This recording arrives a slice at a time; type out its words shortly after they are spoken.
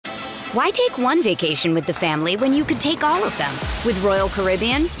Why take one vacation with the family when you could take all of them? With Royal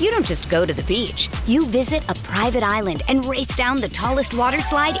Caribbean, you don't just go to the beach. You visit a private island and race down the tallest water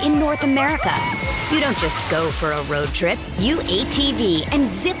slide in North America. You don't just go for a road trip. You ATV and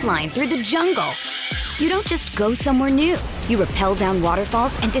zip line through the jungle. You don't just go somewhere new. You rappel down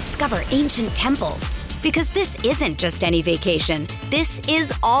waterfalls and discover ancient temples. Because this isn't just any vacation. This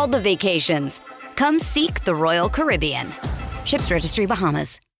is all the vacations. Come seek the Royal Caribbean. Ships Registry,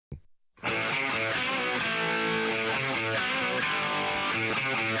 Bahamas.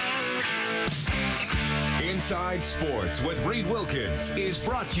 Inside Sports with Reed Wilkins is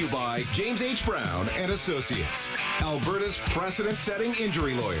brought to you by James H. Brown and Associates, Alberta's precedent-setting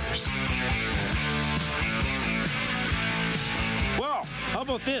injury lawyers. Well, how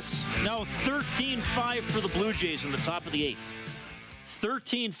about this? Now 13-5 for the Blue Jays in the top of the eighth.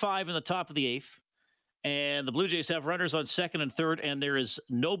 13-5 in the top of the eighth. And the Blue Jays have runners on second and third, and there is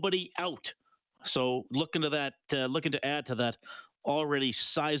nobody out. So looking to add to that already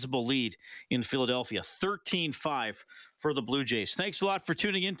sizable lead in Philadelphia. 13-5 for the Blue Jays. Thanks a lot for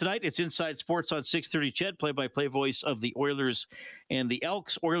tuning in tonight. It's Inside Sports on 630 CHED, play-by-play voice of the Oilers and the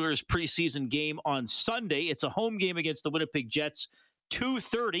Elks. Oilers preseason game on Sunday. It's a home game against the Winnipeg Jets,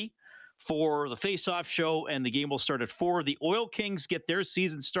 2:30 for the face-off show, and the game will start at 4. The Oil Kings get their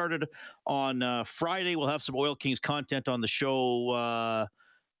season started on Friday. We'll have some Oil Kings content on the show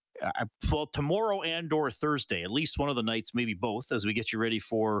well, tomorrow and or Thursday, at least one of the nights, maybe both, as we get you ready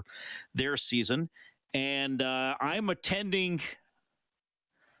for their season. And I'm attending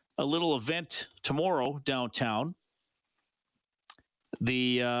a little event tomorrow downtown.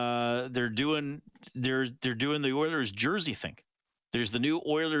 They're doing the Oilers jersey thing. There's the new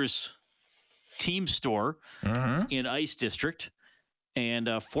Oilers team store in Ice District. And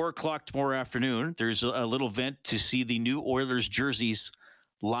 4 o'clock tomorrow afternoon, there's a little event to see the new Oilers jerseys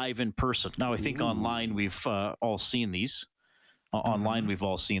live in person. Now, I think online we've all seen these. Online we've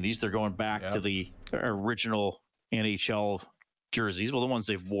all seen these. They're going back to the original NHL jerseys. Well, the ones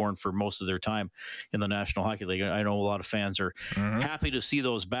they've worn for most of their time in the National Hockey League. I know a lot of fans are happy to see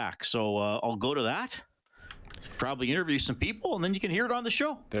those back. So I'll go to that. Probably interview some people, and then you can hear it on the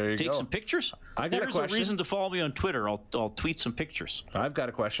show. There you go. Take some pictures. There's a reason to follow me on Twitter. I'll tweet some pictures. I've got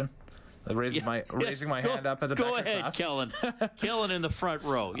a question. Raising my hand up at the back Go of ahead, class. Kellen. Kellen in the front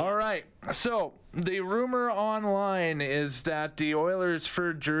row. Yeah. All right. So the rumor online is that the Oilers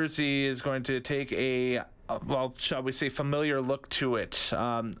fur jersey is going to take a, shall we say, familiar look to it.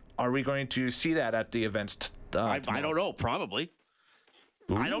 Are we going to see that at the event? I don't know. Probably.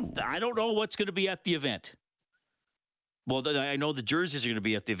 I don't know what's going to be at the event. Well, I know the jerseys are going to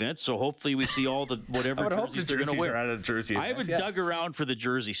be at the event, so hopefully we see all the whatever jerseys they're going to wear. At a jersey event, I haven't dug around for the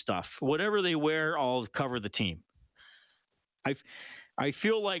jersey stuff. Whatever they wear, I'll cover the team. I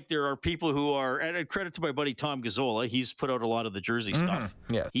feel like there are people who are, and credit to my buddy Tom Gazzola, he's put out a lot of the jersey stuff.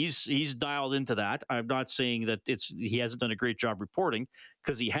 Yes. He's dialed into that. I'm not saying that he hasn't done a great job reporting,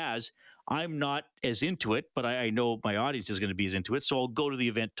 because he has. I'm not as into it, but I know my audience is going to be as into it, so I'll go to the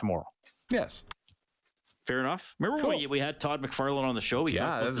event tomorrow. Yes. Fair enough. Remember when we had Todd McFarlane on the show? We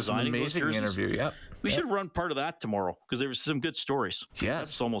talked about designing those jerseys. Amazing interview. Yep. We should run part of that tomorrow, because there was some good stories.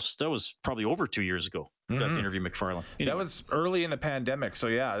 Yes. That was probably over 2 years ago. Got to interview McFarlane. Anyway. That was early in the pandemic. So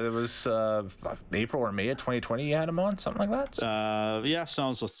yeah, it was April or May of 2020 you had him on, something like that? Yeah,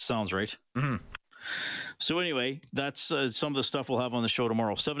 sounds right. So anyway, that's some of the stuff we'll have on the show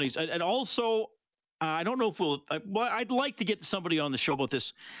tomorrow. 70s. And also, I don't know if I'd like to get somebody on the show about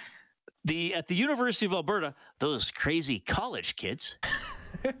this. At the University of Alberta, those crazy college kids,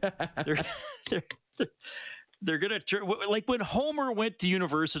 they're gonna, like when Homer went to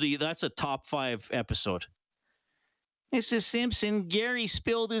university. That's a top 5 episode. Mrs. Simpson, Gary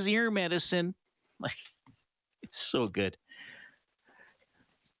spilled his ear medicine. Like, it's so good.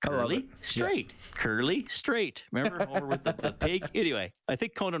 Curly, straight. Yeah. Curly, straight. Remember Homer with the pig? Anyway, I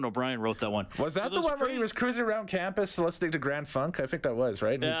think Conan O'Brien wrote that one. Was that the one where he was cruising around campus listening to Grand Funk? I think that was,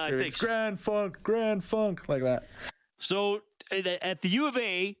 right? Yeah, I think so. Grand Funk, like that. So at the U of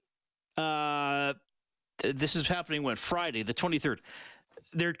A, this is happening Friday, the 23rd.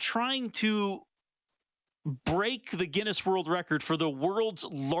 They're trying to break the Guinness World Record for the world's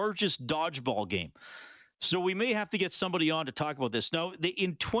largest dodgeball game. So we may have to get somebody on to talk about this. Now,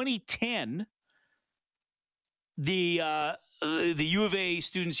 in 2010, the U of A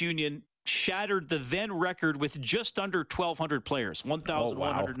Students Union shattered the then record with just under 1,200 players,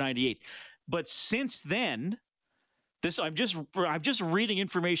 1,198. But since then, I'm just reading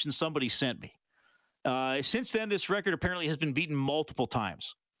information somebody sent me. Since then, this record apparently has been beaten multiple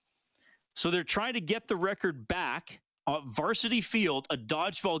times. So they're trying to get the record back varsity field, a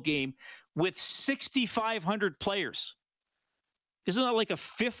dodgeball game with 6,500 players. Isn't that like a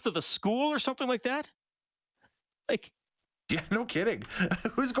fifth of the school or something like that? Like, yeah, no kidding.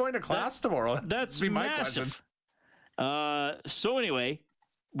 Who's going to class tomorrow? That's be my massive. question. So anyway,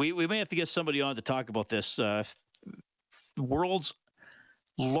 we may have to get somebody on to talk about this. The world's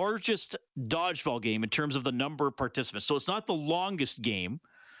largest dodgeball game in terms of the number of participants. So it's not the longest game,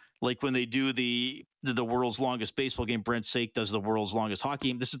 like when they do the world's longest baseball game. Brent Sake does the world's longest hockey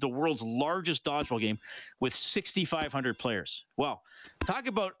game. This is the world's largest dodgeball game with 6,500 players. Well, talk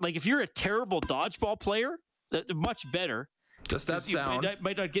about, like, if you're a terrible dodgeball player, much better. Just that sound.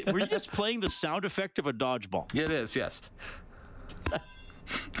 Might not get. Were you just playing the sound effect of a dodgeball? It is, yes.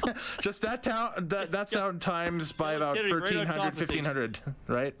 Just that sound times by about 1,300, 1,500,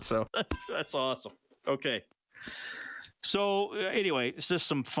 right? So that's awesome. Okay. So anyway, it's just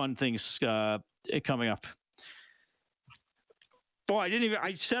some fun things coming up. Boy,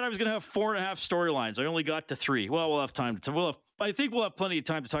 I said I was going to have 4.5 storylines. I only got to 3. Well, we'll have time I think we'll have plenty of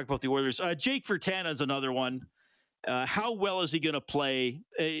time to talk about the Oilers. Jake Virtanen is another one. How well is he going to play?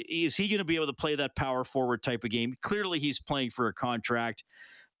 Is he going to be able to play that power forward type of game? Clearly, he's playing for a contract.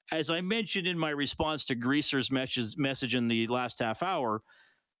 As I mentioned in my response to Greaser's message in the last half hour,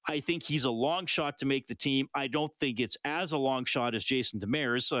 I think he's a long shot to make the team. I don't think it's as a long shot as Jason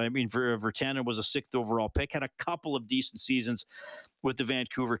Demers. I mean, Virtanen was a 6th overall pick, had a couple of decent seasons with the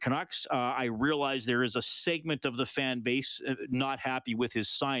Vancouver Canucks. I realize there is a segment of the fan base not happy with his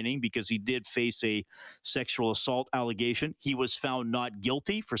signing because he did face a sexual assault allegation. He was found not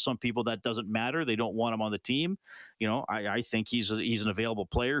guilty. For some people, that doesn't matter. They don't want him on the team. You know, I think he's an available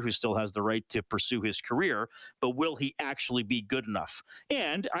player who still has the right to pursue his career, but will he actually be good enough?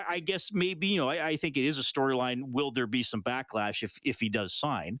 And I guess maybe, you know, I think it is a storyline. Will there be some backlash if he does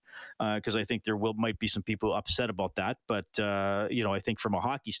sign? Because I think there might be some people upset about that. But, you know, I think from a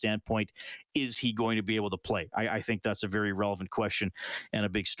hockey standpoint, is he going to be able to play? I think that's a very relevant question and a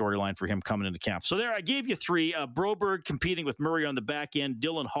big storyline for him coming into camp. So there, I gave you 3. Broberg competing with Murray on the back end.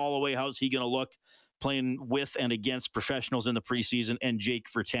 Dylan Holloway, how's he going to look playing with and against professionals in the preseason? And Jake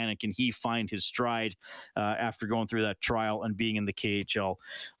Virtanen, can he find his stride after going through that trial and being in the KHL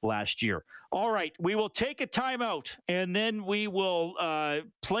last year? All right, we will take a timeout, and then we will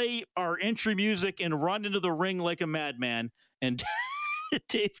play our entry music and run into the ring like a madman. And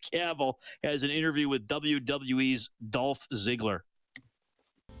Dave Campbell has an interview with WWE's Dolph Ziggler.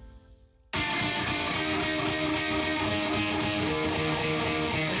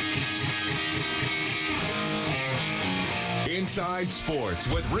 Inside Sports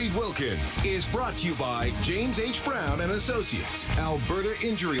with Reed Wilkins is brought to you by James H. Brown and Associates, Alberta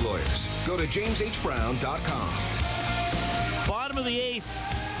Injury Lawyers. Go to jameshbrown.com. Bottom of the 8th,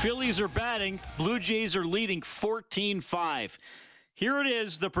 Phillies are batting. Blue Jays are leading 14-5. Here it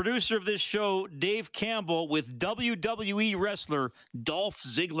is, the producer of this show, Dave Campbell, with WWE wrestler Dolph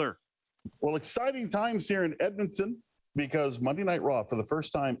Ziggler. Well, exciting times here in Edmonton, because Monday Night Raw, for the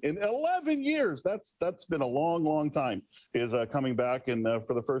first time in 11 years, that's been a long, long time, is coming back, and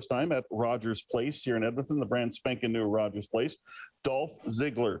for the first time at Rogers Place here in Edmonton, the brand spanking new Rogers Place. Dolph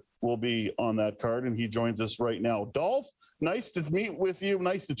Ziggler will be on that card, and he joins us right now. Dolph, nice to meet with you.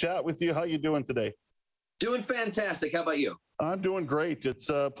 Nice to chat with you. How you doing today? Doing fantastic. How about you? I'm doing great. It's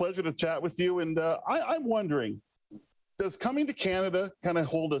a pleasure to chat with you, and I'm wondering, does coming to Canada kind of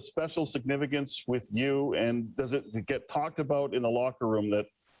hold a special significance with you? And does it get talked about in the locker room that,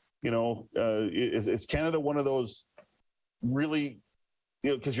 you know, is Canada one of those really,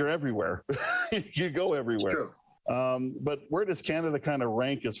 you know, because you're everywhere, you go everywhere. It's true. But where does Canada kind of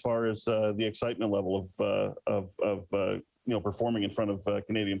rank as far as the excitement level of you know, performing in front of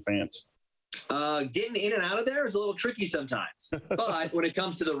Canadian fans? Getting in and out of there is a little tricky sometimes. But when it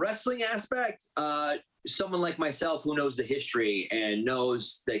comes to the wrestling aspect, someone like myself who knows the history and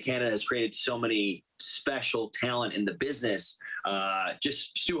knows that Canada has created so many special talent in the business,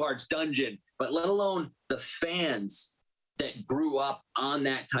 just Stu Hart's Dungeon, but let alone the fans that grew up on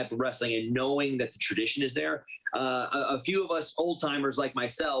that type of wrestling and knowing that the tradition is there. A few of us old timers like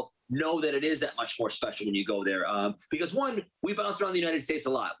myself know that it is that much more special when you go there. Because one, we bounce around the United States a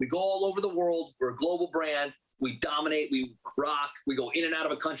lot. We go all over the world. We're a global brand. We dominate. We rock. We go in and out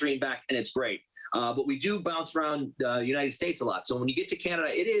of a country and back, and it's great. But we do bounce around the United States a lot. So when you get to Canada,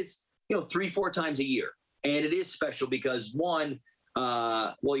 it is, you know, 3-4 times a year. And it is special because one,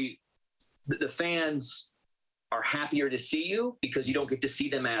 the fans are happier to see you because you don't get to see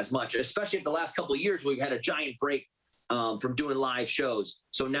them as much, especially if the last couple of years we've had a giant break from doing live shows.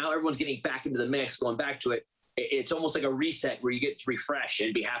 So now everyone's getting back into the mix, going back to it. it's almost like a reset where you get to refresh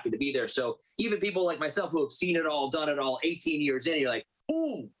and be happy to be there. So even people like myself who have seen it all, done it all, 18 years in, you're like,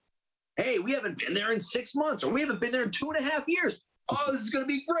 ooh, hey, we haven't been there in 6 months, or we haven't been there in 2.5 years. Oh, this is going to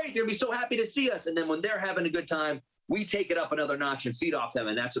be great. They're going to be so happy to see us. And then when they're having a good time, we take it up another notch and feed off them.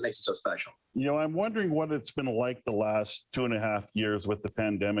 And that's what makes it so special. I'm wondering what it's been like the last 2.5 years with the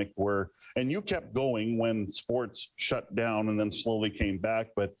pandemic and you kept going when sports shut down and then slowly came back.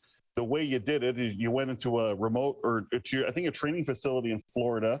 But the way you did it is you went into a remote, or I think a training facility in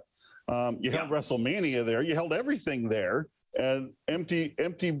Florida. You held WrestleMania there. You held everything there, and empty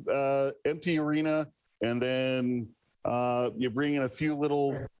arena. And then you bring in a few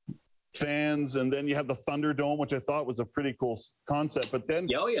little fans, and then you have the Thunderdome, which I thought was a pretty cool concept. But then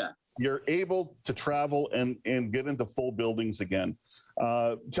you're able to travel and get into full buildings again.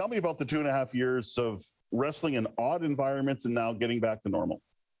 Tell me about the 2.5 years of wrestling in odd environments and now getting back to normal.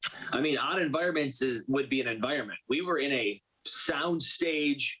 I mean, odd environments would be an environment. We were in a sound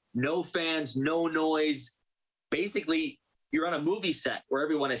stage, no fans, no noise. Basically, you're on a movie set where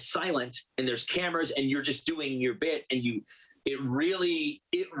everyone is silent and there's cameras and you're just doing your bit. And it really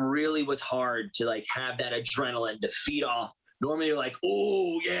was hard to like have that adrenaline to feed off. Normally you're like,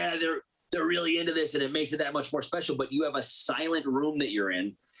 oh yeah, they're really into this, and it makes it that much more special. But you have a silent room that you're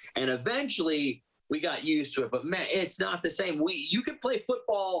in, and eventually we got used to it. But man, it's not the same. You can play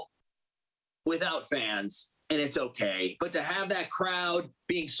football without fans, and it's okay. But to have that crowd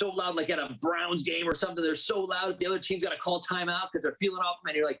being so loud, like at a Browns game or something, they're so loud that the other team's got to call timeout because they're feeling off them,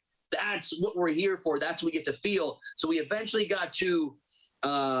 and you're like, that's what we're here for. That's what we get to feel. So we eventually got to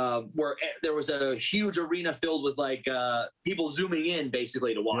where there was a huge arena filled with like people zooming in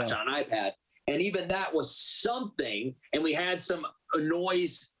basically to watch on an iPad. And even that was something. And we had some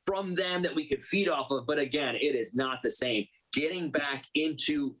noise from them that we could feed off of. But again, it is not the same. Getting back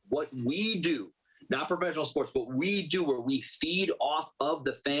into what we do, not professional sports, but we do, where we feed off of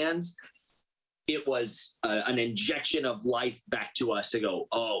the fans. It was an injection of life back to us to go,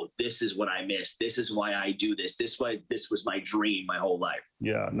 oh, this is what I missed. This is why I do this. This was my dream my whole life.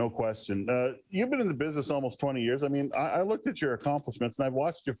 Yeah, no question. You've been in the business almost 20 years. I mean, I looked at your accomplishments, and I've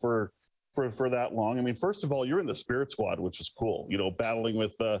watched you for that long. I mean, first of all, you're in the Spirit Squad, which is cool, battling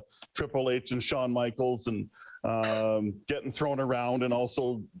with Triple H and Shawn Michaels and getting thrown around and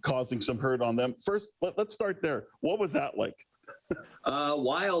also causing some hurt on them. First, let's start there. What was that like?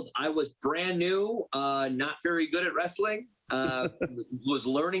 Wild. I was brand new, not very good at wrestling, was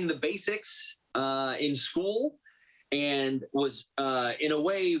learning the basics in school, and was in a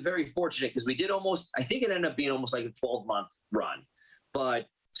way very fortunate because we did I think it ended up being almost like a 12-month run, but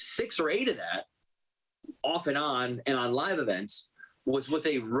 6 or 8 of that off and on live events was with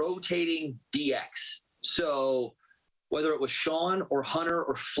a rotating DX. So whether it was Shawn or Hunter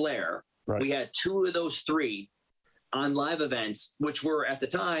or Flair, we had 2 of those 3 on live events, which were at the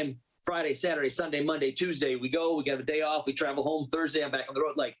time Friday, Saturday, Sunday, Monday, Tuesday. We get a day off, we travel home. Thursday, I'm back on the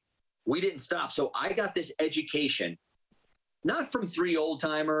road. Like, we didn't stop. So I got this education, not from 3 old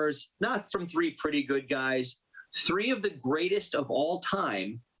timers, not from 3 pretty good guys. 3 of the greatest of all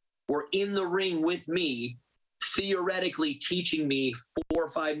time were in the ring with me, theoretically teaching me 4 or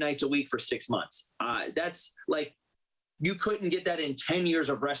 5 nights a week for 6 months. That's like, you couldn't get that in 10 years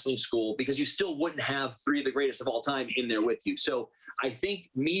of wrestling school because you still wouldn't have 3 of the greatest of all time in there with you. So I think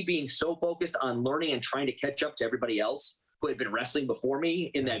me being so focused on learning and trying to catch up to everybody else who had been wrestling before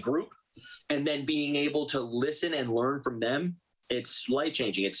me in that group, and then being able to listen and learn from them, it's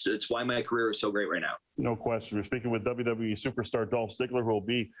life-changing. It's why my career is so great right now. No question. We're speaking with WWE superstar Dolph Ziggler, who will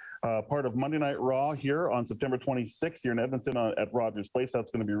be part of Monday Night Raw here on September 26th here in Edmonton at Rogers Place. That's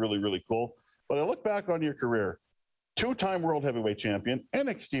going to be really, really cool. But I look back on your career. 2-time World Heavyweight Champion,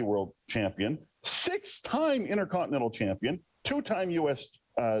 NXT World Champion, 6-time Intercontinental Champion, 2-time U.S.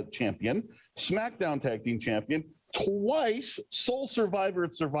 Champion, SmackDown Tag Team Champion, twice sole survivor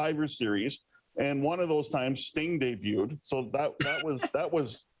at Survivor Series, and one of those times Sting debuted. So that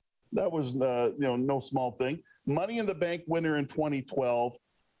was no small thing. Money in the Bank winner in 2012,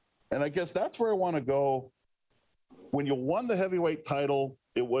 and I guess that's where I want to go. When you won the heavyweight title,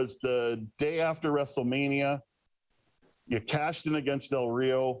 it was the day after WrestleMania. You cashed in against Del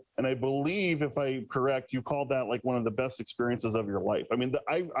Rio, and I believe, if I'm correct, you called that like one of the best experiences of your life. I mean,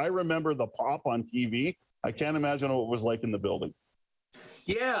 I remember the pop on TV. I can't imagine what it was like in the building.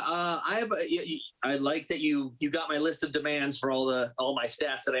 Yeah, I like that you got my list of demands for all my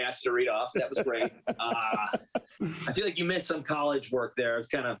stats that I asked you to read off. That was great. I feel like you missed some college work there. It's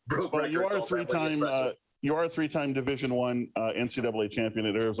kind of broke records. You are a 3-time You are a three-time Division I NCAA champion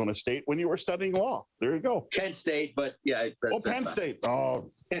at Arizona State when you were studying law. There you go. Kent State, but yeah. Penn State.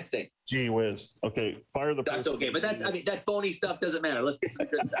 Oh, Kent State. Gee whiz. Okay, fire the. That's okay, but that phony stuff doesn't matter. Let's get some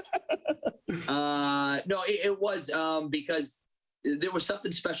good stuff. No, it was because there was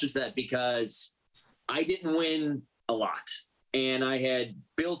something special to that because I didn't win a lot. And I had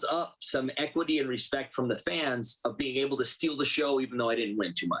built up some equity and respect from the fans of being able to steal the show, even though I didn't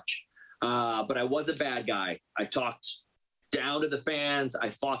win too much. But I was a bad guy. I talked down to the fans. I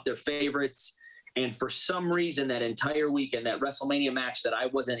fought their favorites. And for some reason, that entire weekend, that WrestleMania match that I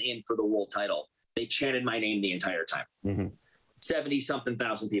wasn't in for the world title, they chanted my name the entire time. 70-something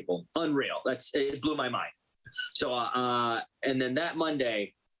thousand people. Unreal. It blew my mind. So, and then that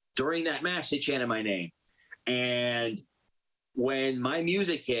Monday, during that match, they chanted my name. And when my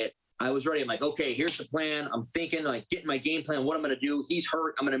music hit, I was ready. I'm like, okay, here's the plan. I'm thinking, like, getting my game plan, what I'm going to do. He's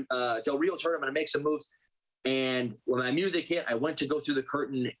hurt. Del Rio's hurt. I'm going to make some moves. And when my music hit, I went to go through the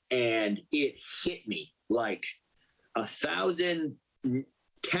curtain and it hit me like 1,000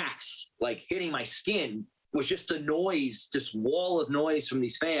 tacks, like hitting my skin was just the noise, this wall of noise from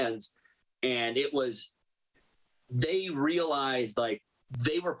these fans. And they realized like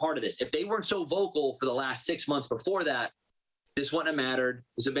they were part of this. If they weren't so vocal for the last 6 months before that, this wouldn't have mattered.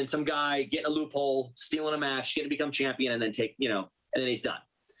 This would have been some guy getting a loophole, stealing a match, getting to become champion, and then and then he's done.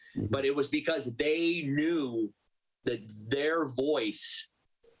 But it was because they knew that their voice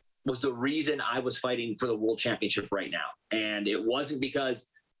was the reason I was fighting for the world championship right now. And it wasn't because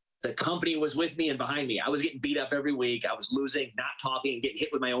the company was with me and behind me. I was getting beat up every week. I was losing, not talking, and getting hit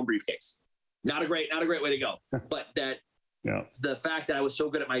with my own briefcase. Not a great way to go. But the fact that I was so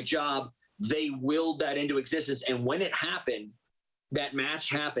good at my job, they willed that into existence. And when it happened, that match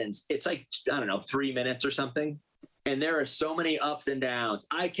happens, it's like, I don't know, 3 minutes or something. And there are so many ups and downs.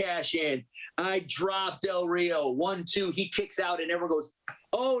 I cash in. I drop Del Rio. 1-2. He kicks out, and everyone goes,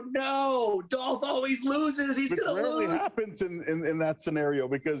 "Oh no! Dolph always loses. He's going to lose." It rarely happens in that scenario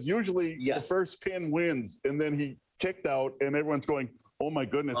because usually the first pin wins, and then he kicked out, and everyone's going, "Oh my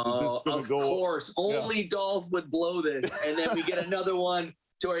goodness, is this going to go?" Of course, only Dolph would blow this, and then we get another one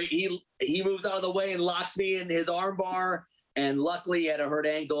to where he moves out of the way and locks me in his armbar. And luckily, he had a hurt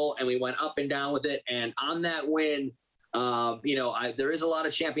ankle, and we went up and down with it. And on that win, there is a lot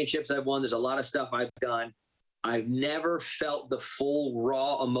of championships I've won. There's a lot of stuff I've done. I've never felt the full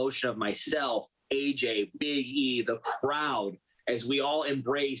raw emotion of myself, AJ, Big E, the crowd, as we all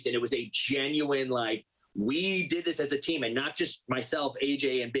embraced. And it was a genuine, like, we did this as a team, and not just myself,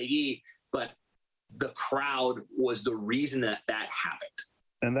 AJ, and Big E, but the crowd was the reason that happened.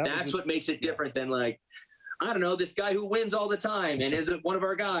 And that's what makes it different than, like, I don't know, this guy who wins all the time and is one of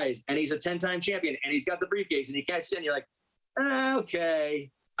our guys, and he's a 10-time champion, and he's got the briefcase, and he catches in. You're like,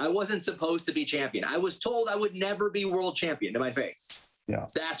 okay, I wasn't supposed to be champion. I was told I would never be world champion to my face. Yeah,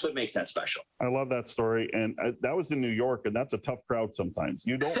 that's what makes that special. I love that story, and that was in New York, and that's a tough crowd sometimes.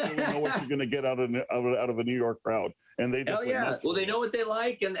 You don't really know what you're going to get out of a New York crowd, and they just well, they know what they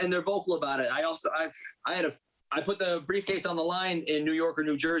like, and they're vocal about it. I put the briefcase on the line in New York or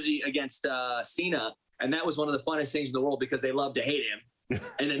New Jersey against Cena. And that was one of the funnest things in the world because they love to hate him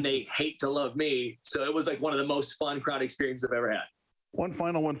and then they hate to love me. So it was like one of the most fun crowd experiences I've ever had. One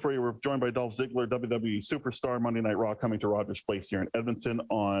final one for you. We're joined by Dolph Ziggler, WWE Superstar, Monday Night Raw, coming to Rogers Place here in Edmonton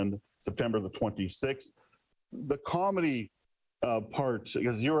on September the 26th. The comedy part,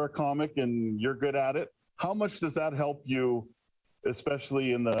 because you're a comic and you're good at it, how much does that help you,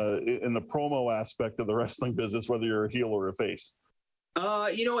 especially in the promo aspect of the wrestling business, whether you're a heel or a face?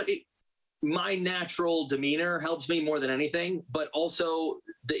 You know what? My natural demeanor helps me more than anything, but also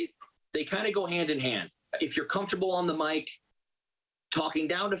they kind of go hand in hand. If you're comfortable on the mic, talking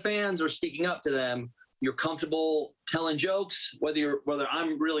down to fans or speaking up to them, you're comfortable telling jokes, whether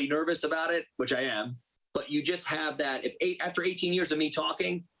I'm really nervous about it, which I am, but you just have that. After 18 years of me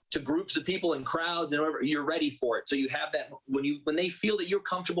talking to groups of people and crowds and whatever, you're ready for it. So you have that when they feel that you're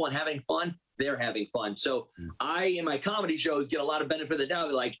comfortable and having fun, they're having fun. So I, in my comedy shows, get a lot of benefit of the doubt.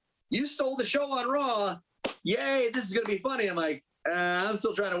 They're like, "You stole the show on Raw. Yay, this is going to be funny." I'm like, I'm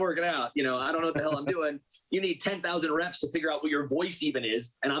still trying to work it out. I don't know what the hell I'm doing. You need 10,000 reps to figure out what your voice even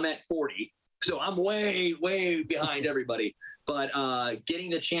is. And I'm at 40. So I'm way, way behind everybody. But getting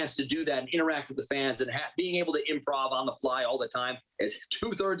the chance to do that and interact with the fans and being able to improv on the fly all the time is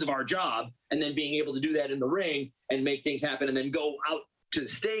 2/3 of our job. And then being able to do that in the ring and make things happen and then go out to the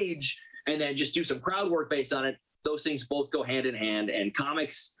stage and then just do some crowd work based on it. Those things both go hand in hand. And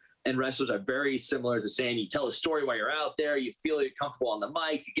comics and wrestlers are very similar to saying you tell a story while you're out there, you feel you're comfortable on the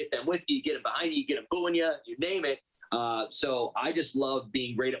mic, you get them with you, you get them behind you, you get them booing you, you name it. So I just love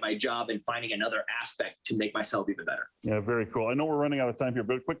being great at my job and finding another aspect to make myself even better. Yeah, very cool. I know we're running out of time here,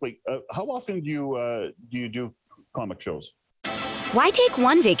 but quickly, how often do you do comic shows? Why take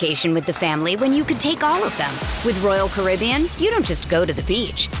one vacation with the family when you could take all of them? With Royal Caribbean, you don't just go to the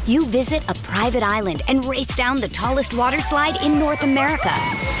beach. You visit a private island and race down the tallest water slide in North America.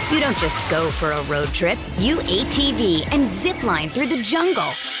 You don't just go for a road trip. You ATV and zip line through the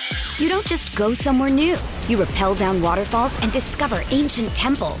jungle. You don't just go somewhere new. You rappel down waterfalls and discover ancient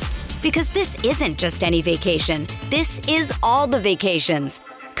temples. Because this isn't just any vacation. This is all the vacations.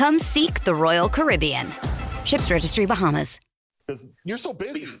 Come seek the Royal Caribbean. Ships Registry, Bahamas. Because you're so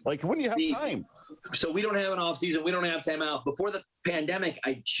busy. Like, when do you have time? So we don't have an off season. We don't have time out. Before the pandemic,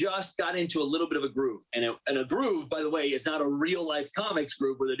 I just got into a little bit of a groove. And a groove, by the way, is not a real life comics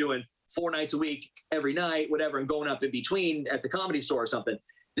group where they're doing 4 nights a week, every night, whatever, and going up in between at the Comedy Store or something.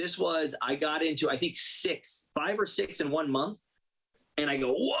 This was, I got into, I think 5 or 6 in 1 month. And I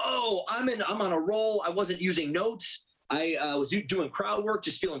go, whoa, I'm on a roll. I wasn't using notes. I was doing crowd work,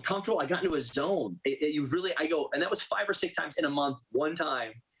 just feeling comfortable. I got into a zone. I go, and that was 5 or 6 times in a month, one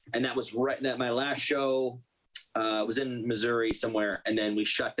time. And that was right that my last show was in Missouri somewhere. And then we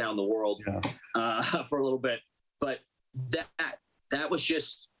shut down the world for a little bit. But that was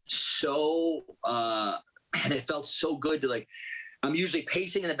just so, and it felt so good to, like, I'm usually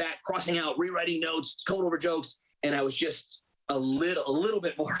pacing in the back, crossing out, rewriting notes, going over jokes. And I was just a little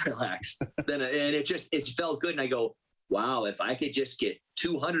bit more relaxed and it felt good. And I go, wow, if I could just get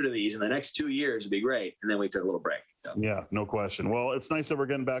 200 of these in the next 2 years, it'd be great. And then we took a little break. So. Yeah, no question. Well, it's nice that we're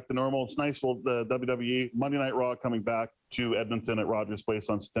getting back to normal. It's nice. Well, the WWE Monday Night Raw coming back to Edmonton at Rogers Place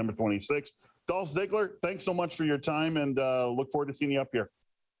on September 26th. Dolph Ziggler, thanks so much for your time, and look forward to seeing you up here.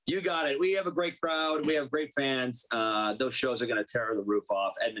 You got it. We have a great crowd. We have great fans. Those shows are going to tear the roof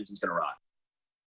off. Edmonton's going to rock.